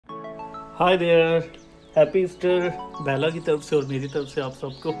Hi there, happy Easter बेला की तरफ से और मेरी तरफ से आप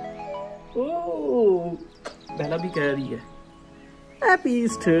सबको। ओह, बेला भी कह रही है हैप्पी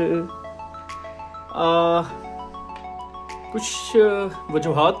ईस्टर। कुछ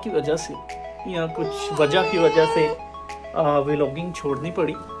वजूहात की वजह से या कुछ वजह की वजह से व्लॉगिंग छोड़नी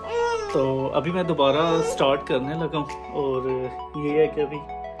पड़ी, तो अभी मैं दोबारा स्टार्ट करने लगा हूँ। और ये है कि अभी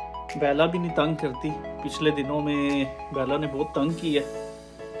बेला भी नहीं तंग करती। पिछले दिनों में बेला ने बहुत तंग की है,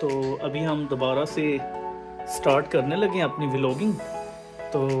 तो अभी हम दोबारा से स्टार्ट करने लगे हैं अपनी व्लॉगिंग।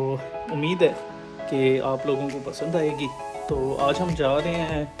 तो उम्मीद है कि आप लोगों को पसंद आएगी। तो आज हम जा रहे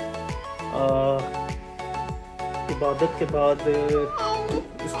हैं इबादत के बाद,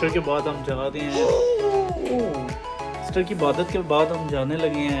 ईस्टर के बाद हम जा रहे हैं, ईस्टर की इबादत के बाद हम जाने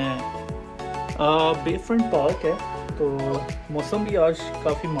लगे हैं बेफ्रंट पार्क है। तो मौसम भी आज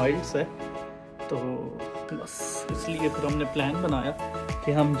काफ़ी माइल्ड है, तो बस इसलिए फिर हमने प्लान बनाया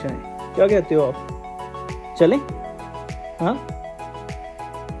कि हम जाएं। क्या कहते हो आप, चलें? हाँ,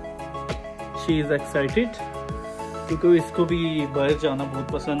 शी इज़ एक्साइटेड क्योंकि इसको भी बाहर जाना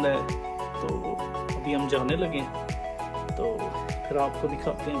बहुत पसंद है। तो अभी हम जाने लगे, तो फिर आपको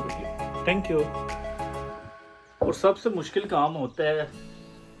दिखाते हैं वीडियो। Thank you. और सबसे मुश्किल काम होता है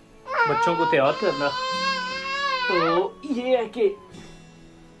बच्चों को तैयार करना। तो ये है कि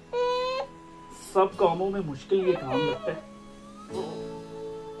सब कामों में मुश्किल ये काम लगता है,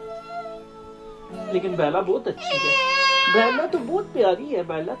 लेकिन बेला बहुत अच्छी है। बेला तो बहुत प्यारी है,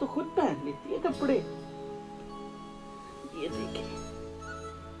 बेला तो खुद पहन लेती है कपड़े। ये देखिए,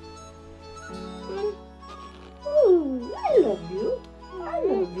 I love you, I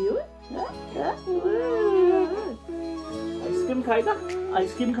love you। Ice cream खाएगा,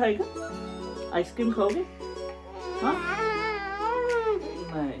 आइसक्रीम खाएगा, आइसक्रीम खाओगे? हाँ?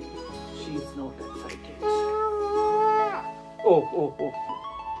 नहीं, she is not excited। ओह ओह ओह,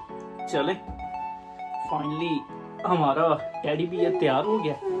 चले फाइनली हमारा टेडी बियर तैयार हो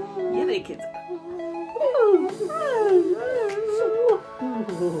गया। ये देखिए जरा,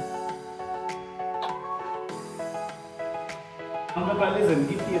 हमें पहले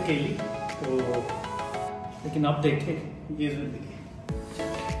जिंदगी थी अकेली, तो लेकिन अब देखे ये जिंदगी।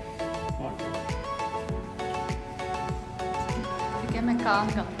 ठीक है, मैं काम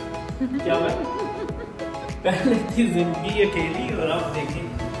का क्या मैं पहले थी जिंदगी अकेली, और अब देखें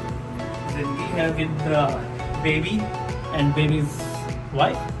जिंदगी है with baby and babies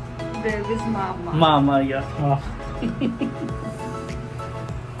wife, babies मामा। मामा या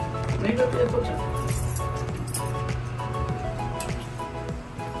नहीं करते तो चल।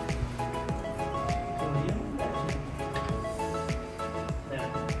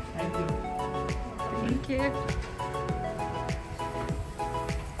 Thank you.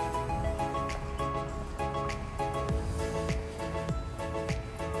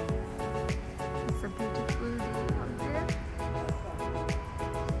 It's a beautiful day out there.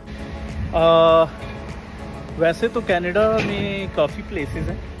 वैसे तो कनाडा में काफ़ी प्लेसेस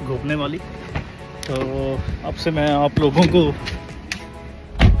हैं घूमने वाली, तो अब से मैं आप लोगों को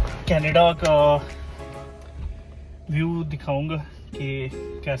कनाडा का व्यू दिखाऊंगा कि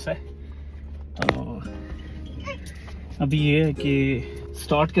कैसा है। तो अभी ये है कि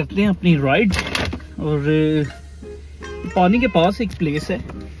स्टार्ट करते हैं अपनी राइड। और पानी के पास एक प्लेस है,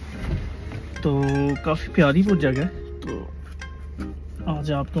 तो काफ़ी प्यारी वो जगह है। तो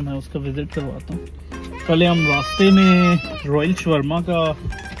आज आपको मैं उसका विज़िट करवाता हूँ। पहले हम रास्ते में रॉयल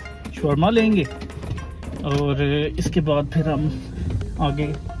शवर्मा लेंगे, और इसके बाद फिर हम आगे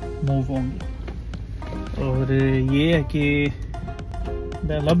मूव होंगे। और ये है कि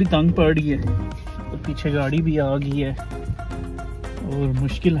बेला भी तंग पड़ रही है, तो पीछे गाड़ी भी आ गई है, और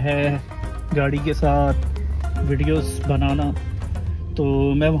मुश्किल है गाड़ी के साथ वीडियोस बनाना। तो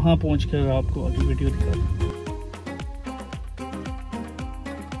मैं वहाँ पहुँचकर आपको आगे वीडियो दिखाऊंगा।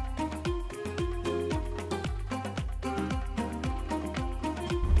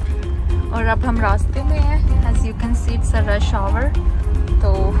 और अब हम रास्ते में हैं। As you can see it's a rush our, तो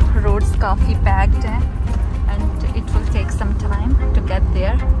रोड्स काफ़ी पैक्ड हैं and it will take some time to get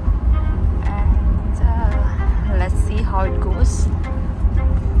there and let's see how it goes.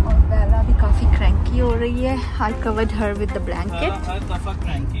 और बेला भी काफ़ी क्रैंकी हो रही है। I covered her with the blanket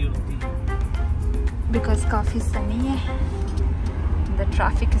because काफ़ी सनी है। The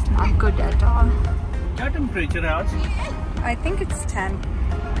traffic is not good at all. क्या टेम्परेचर है आज? I think it's 10।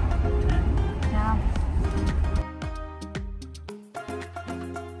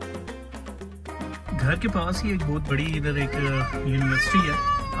 घर के पास ही एक बहुत बड़ी इधर एक यूनिवर्सिटी है।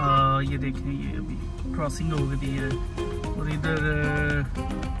 ये देखें, ये अभी क्रॉसिंग हो गई है, और इधर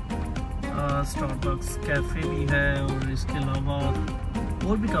स्टारबक्स कैफ़े भी है, और इसके अलावा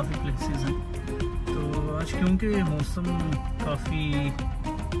और भी काफ़ी प्लेसेस हैं। तो आज क्योंकि मौसम काफ़ी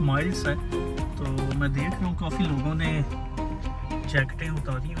माइल्ड सा है तो मैं देख रहा हूँ काफ़ी लोगों ने जैकेटें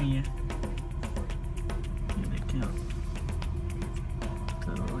उतारी हुई हैं, ये देखें आप।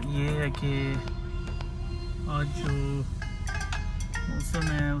 तो ये है कि आज जो मौसम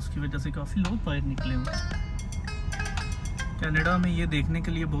है उसकी वजह से काफ़ी लोग बाहर निकले हुए हैं। कनाडा में ये देखने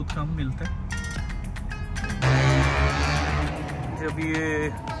के लिए बहुत कम मिलता है। जब ये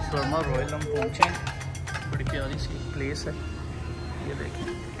शर्मा रॉयल हम पहुँचे, बड़ी प्यारी सी प्लेस है। ये देखें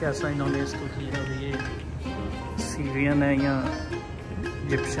कैसा इन्होंने इसको किया, ये सीरियन है या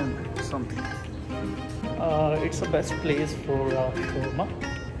Egyptian something. It's a best place for Sharma.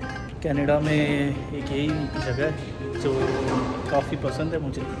 Canada में एक यही जगह है जो काफ़ी पसंद है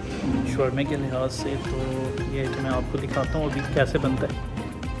मुझे शर्मे के लिहाज से। तो ये है कि मैं आपको दिखाता हूँ अभी कैसे बनता है।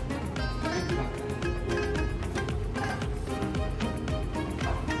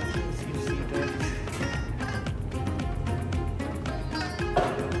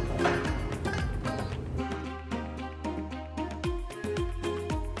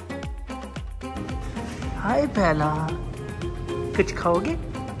 हाय बेला, कुछ खाओगे?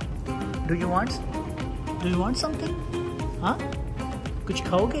 Do you want something? हाँ, कुछ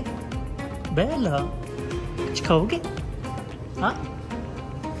खाओगे? बेला, कुछ खाओगे? हाँ।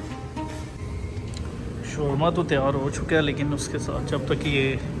 शोरमा तो तैयार हो चुका है, लेकिन उसके साथ जब तक ये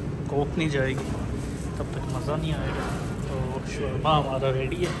कोक नहीं जाएगी तब तक मज़ा नहीं आएगा। तो शोरमा हमारा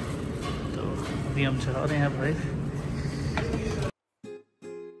रेडी है, तो अभी हम चला रहे हैं भाई।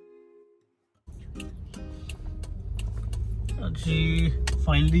 जी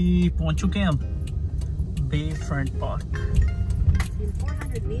फाइनली पहुंच चुके हैं हम बे फ्रंट पार्क।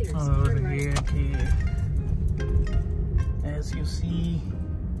 और ये कि एज यू सी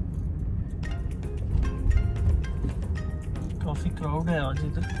काफ़ी क्राउड है आज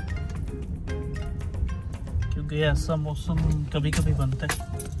इधर, क्योंकि ऐसा मौसम कभी कभी बनता है।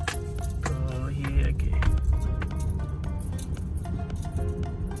 तो ये है कि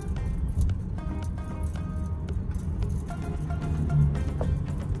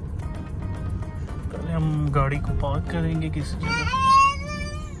हम गाड़ी को पार्क करेंगे किसी जगह।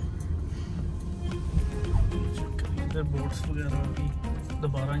 इधर बोर्ड्स वगैरह भी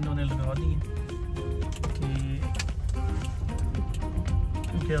दोबारा इन्होंने लगा दी हैं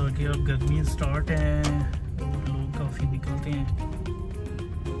क्योंकि आगे अब गर्मी स्टार्ट है और लोग काफ़ी निकलते हैं।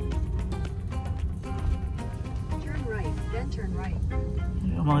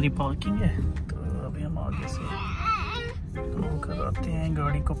 ये हमारी पार्किंग है, तो अभी हम आगे से वो कराते हैं,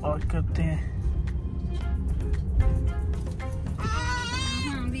 गाड़ी को पार्क करते हैं।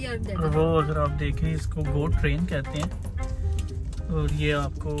 वो अगर आप देखें इसको गो ट्रेन कहते हैं और ये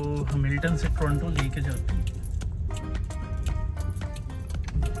आपको हैमिल्टन से टोरंटो लेके जाती है।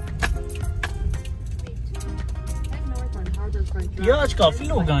 ये आज काफी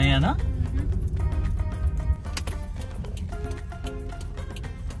लोग आए हैं ना।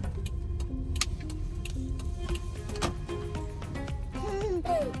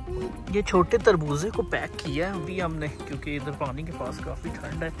 ये छोटे तरबूजे को पैक किया है अभी हमने, क्योंकि इधर पानी के पास काफ़ी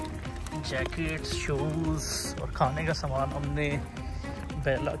ठंड है। जैकेट्स, शूज़ और खाने का सामान हमने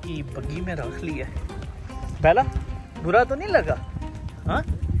बेला की बग्गी में रख लिया है। बेला, बुरा तो नहीं लगा? हाँ,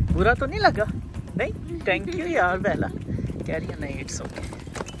 बुरा तो नहीं लगा? नहीं, थैंक यू यार। बेला कह रही है नहीं, इट्स ओके।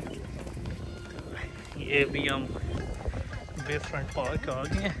 ये भी हम बेफ्रंट पार्क आ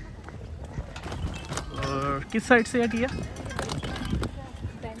गए हैं। और किस साइड से है किया?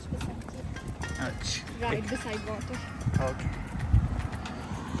 Right beside water. Okay.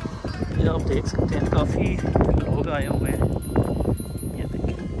 ये आप देख सकते हैं काफ़ी लोग आए हुए हैं। ये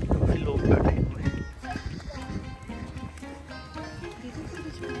देखिए काफ़ी लोग बैठे हुए हैं।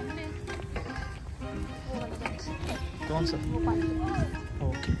 कौन सा?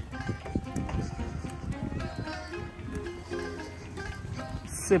 ओके।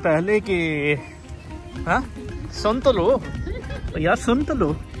 इससे पहले कि हाँ सुन तो लो यार, सुन तो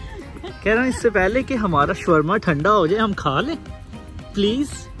लो। कह रहा हूँ इससे पहले कि हमारा शवर्मा ठंडा हो जाए हम खा लें। प्लीज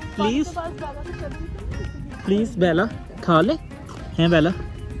प्लीज प्लीज बेला खा ले। हैं बेला?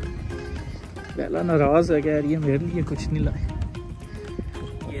 बेला नाराज है, कह रही है मेरे लिए कुछ नहीं लाए।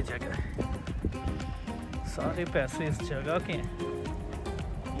 ये जगह है, सारे पैसे इस जगह के हैं।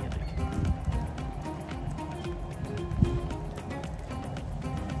 ये देखिए,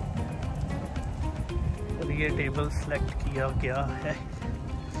 और ये टेबल सेलेक्ट किया गया है।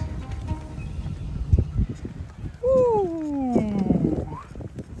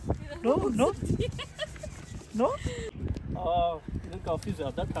 नो नो नो, इधर काफ़ी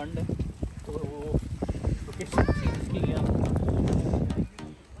ज़्यादा ठंड है, तो लोकेशन चेंज की है।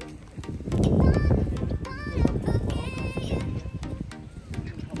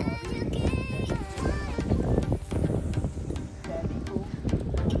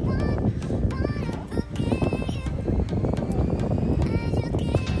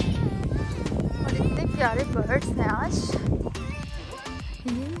 प्यारे बर्ड्स हैं आज।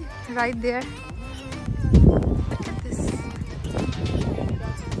 ये right there, look at this।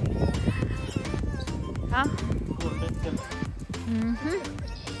 हाँ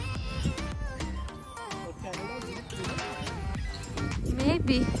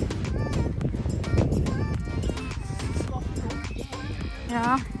maybe या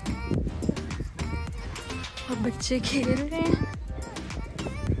और बच्चे खेल रहे हैं।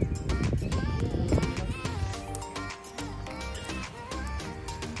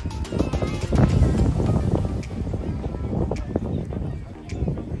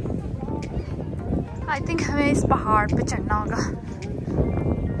 आई थिंक हमें इस पहाड़ पे चढ़ना होगा।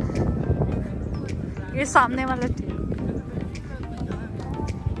 ये सामने वाला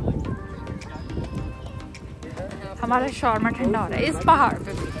हमारा शॉर्मा ठंडा हो रहा है इस पहाड़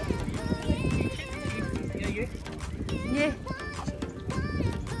पे भी। ये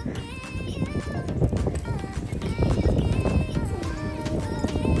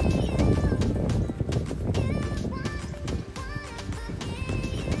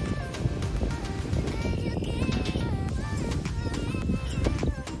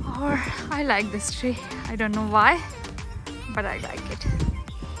और I like this tree. I don't know why, but I like it.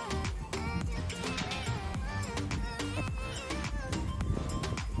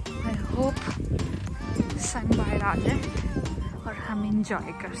 I hope सन बाहर आ जाए और हम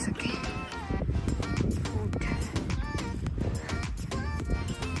इंजॉय कर सकें food.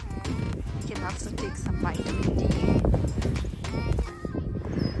 You can also take some vitamin D.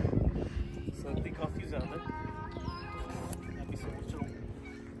 सर्दी काफी ज्यादा है, अभी सोच रहा हूँ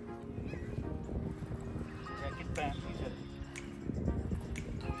जैकेट पहन ली जाए,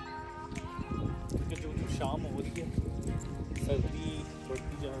 क्योंकि जो शाम हो रही है सर्दी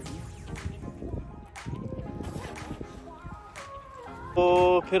बढ़ती जा रही है। तो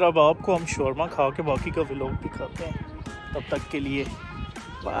फिर अब आपको हम शौरमा खा के बाकी का व्लॉग दिखाते हैं। तब तक के लिए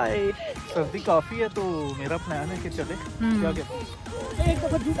बाय। सर्दी काफ़ी है तो मेरा प्लान है कि चले, क्या कहते हैं?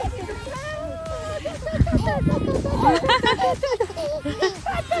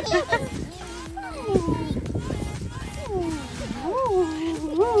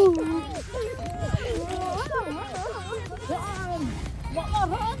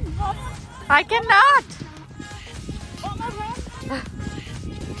 I cannot.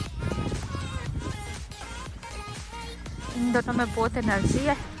 इन दोनों में बहुत एनर्जी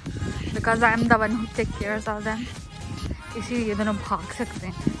है because I am the one who take cares of them, इसीलिए ये दोनों भाग सकते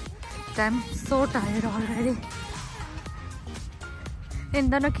हैं। I am so tired already. इन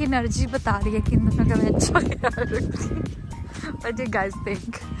दोनों की एनर्जी बता रही है कि इन दोनों का मैं अच्छा ख्याल रखती हूँ। What do you guys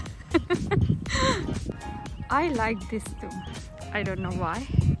think? I like this to, I don't know why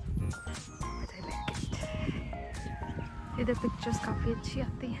but I like it. इधर पिक्चर्स काफ़ी अच्छी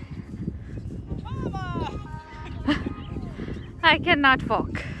आती हैं। I cannot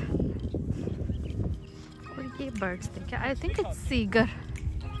walk. और ये birds देखे, I think it's seagull.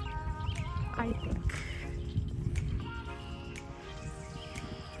 I think.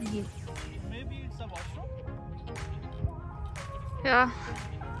 ये. Maybe it's a washroom. Yeah.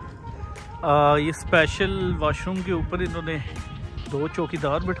 ये स्पेशल वॉशरूम के ऊपर इन्होंने 2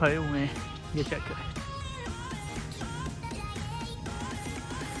 चौकीदार बिठाए हुए हैं, ये चेक करें।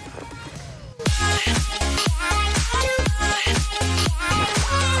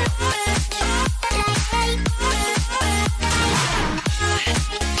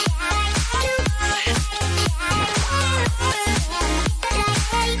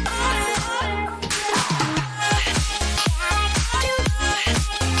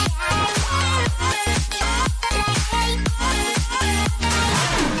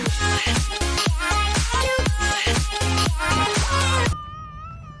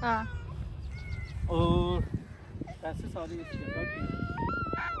 और ऐसे सारी इस जगह की,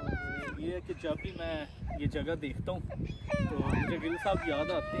 और ये है कि जब भी मैं ये जगह देखता हूँ तो मुझे गिल साहब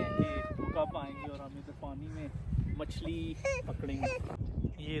याद आते हैं कि वो कब आएंगे और हम इधर पानी में मछली पकड़ेंगे।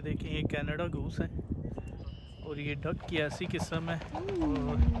 ये देखें, ये कनाडा गूस है और ये डक की ऐसी किस्म है।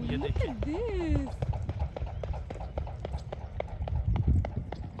 और ये देखें,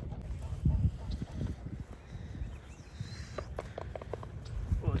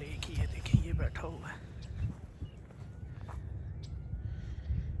 और एक ये देखें, ये बैठा हुआ है।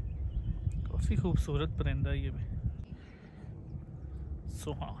 काफी खूबसूरत परिंदा है ये भी,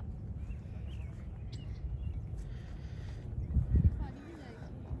 सुहान।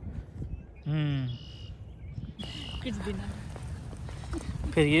 कुछ भी ना,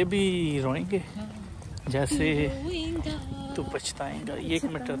 फिर ये भी रोएंगे जैसे तू पछताएंगा। ये एक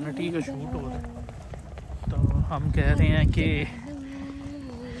मैटरनिटी का शूट हो रहा है तो हम कह रहे हैं कि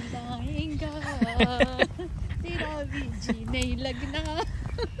तेरा भी जी नहीं लगना।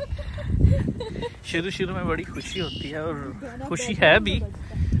 शुरू में बड़ी खुशी होती है और खुशी है भी,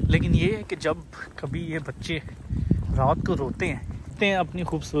 लेकिन ये है कि जब कभी ये बच्चे रात को रोते हैं अपनी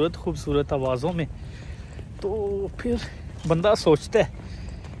खूबसूरत आवाज़ों में, तो फिर बंदा सोचता है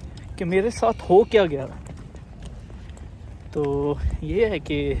कि मेरे साथ हो क्या गया। तो ये है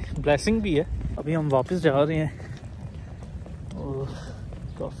कि ब्लेसिंग भी है। अभी हम वापस जा रहे हैं और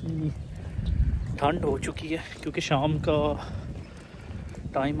काफ़ी ठंड हो चुकी है क्योंकि शाम का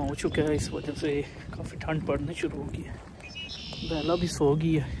टाइम हो चुका है, इस वजह से काफ़ी ठंड पड़ने शुरू हो गई है। बेला भी सो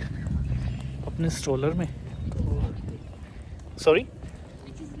गई है अपने स्ट्रोलर में। तो सॉरी,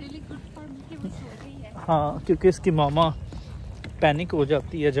 हाँ, क्योंकि इसकी मामा पैनिक हो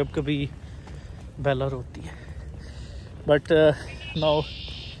जाती है जब कभी बेला रोती है, but now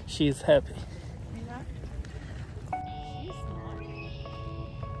she is happy.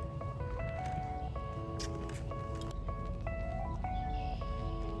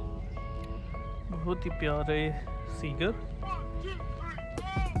 बहुत ही प्यारे सीगर,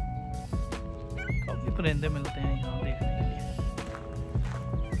 काफ़ी परिंदे मिलते हैं यहाँ देखने के लिए।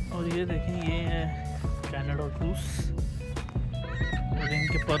 और ये देखें, ये है कनाडा गूस और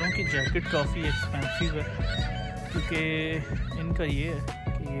इनके परों की जैकेट काफ़ी एक्सपेंसिव है क्योंकि इनका ये है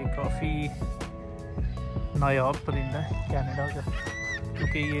कि ये काफ़ी नायाब परिंदा है कनाडा का,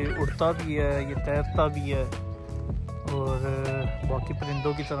 क्योंकि ये उड़ता भी है, ये तैरता भी है और बाकी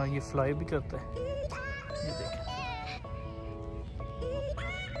परिंदों की तरह ये फ्लाई भी करता है। ये देखें,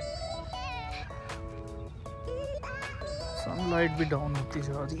 सनलाइट भी डाउन होती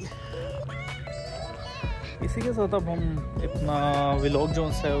जा रही है। इसी के साथ अब हम अपना व्लॉग जो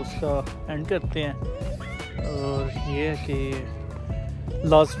है उसका एंड करते हैं। और ये है कि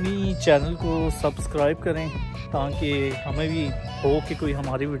लाजमी चैनल को सब्सक्राइब करें ताकि हमें भी हो कि कोई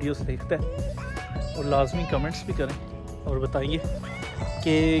हमारी वीडियोस देखता है, और लाजमी कमेंट्स भी करें और बताइए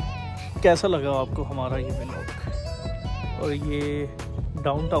कि कैसा लगा आपको हमारा ये व्लॉग। और ये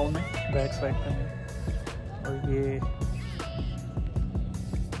डाउनटाउन है बैक साइड में, और ये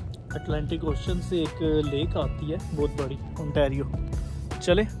अटलांटिक ओशन से एक लेक आती है बहुत बड़ी, ओंटारियो।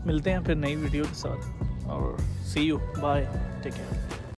 चले मिलते हैं फिर नई वीडियो के साथ, और सी यू, बाय, टेक केयर।